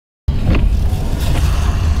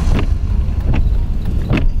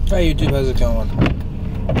Hey YouTube, how's it going?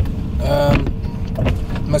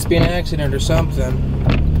 Must be an accident or something,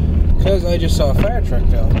 because I just saw a fire truck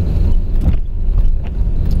go.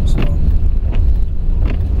 So,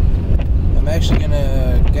 I'm actually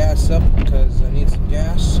gonna gas up because I need some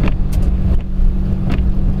gas,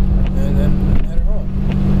 and then head home.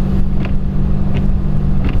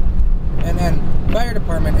 And then, fire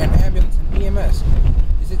department and ambulance and EMS.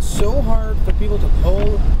 Is it so hard for people to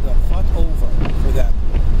pull the fuck over for them?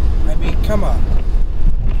 I mean, come on.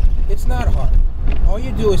 It's not hard. All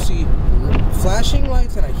you do is see flashing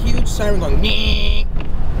lights and a huge siren going, "Nee,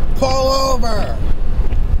 pull over!"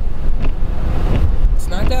 It's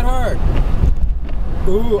not that hard.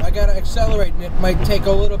 Ooh, I gotta accelerate, and it might take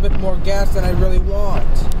a little bit more gas than I really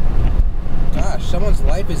want. Gosh, someone's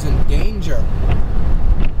life is in danger.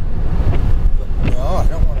 But no, I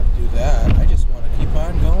don't want to do that. I just want to keep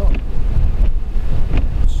on going.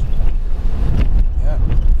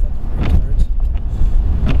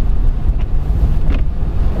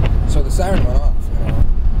 So the siren went off, you know.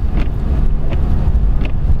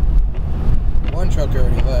 One truck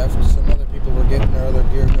already left. Some other people were getting their other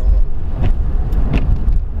gear going.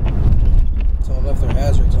 Someone left their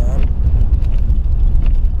hazards on.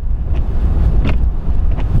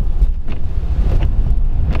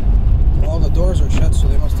 All the doors are shut, so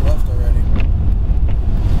they must have left already.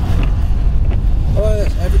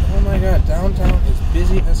 Oh my god, downtown is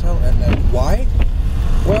busy as hell at night. Why?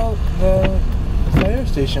 Well, the fire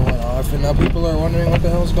station went off, and now people are wondering what the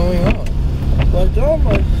hell's going on. Like, oh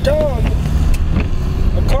my god,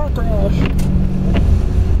 a car crash.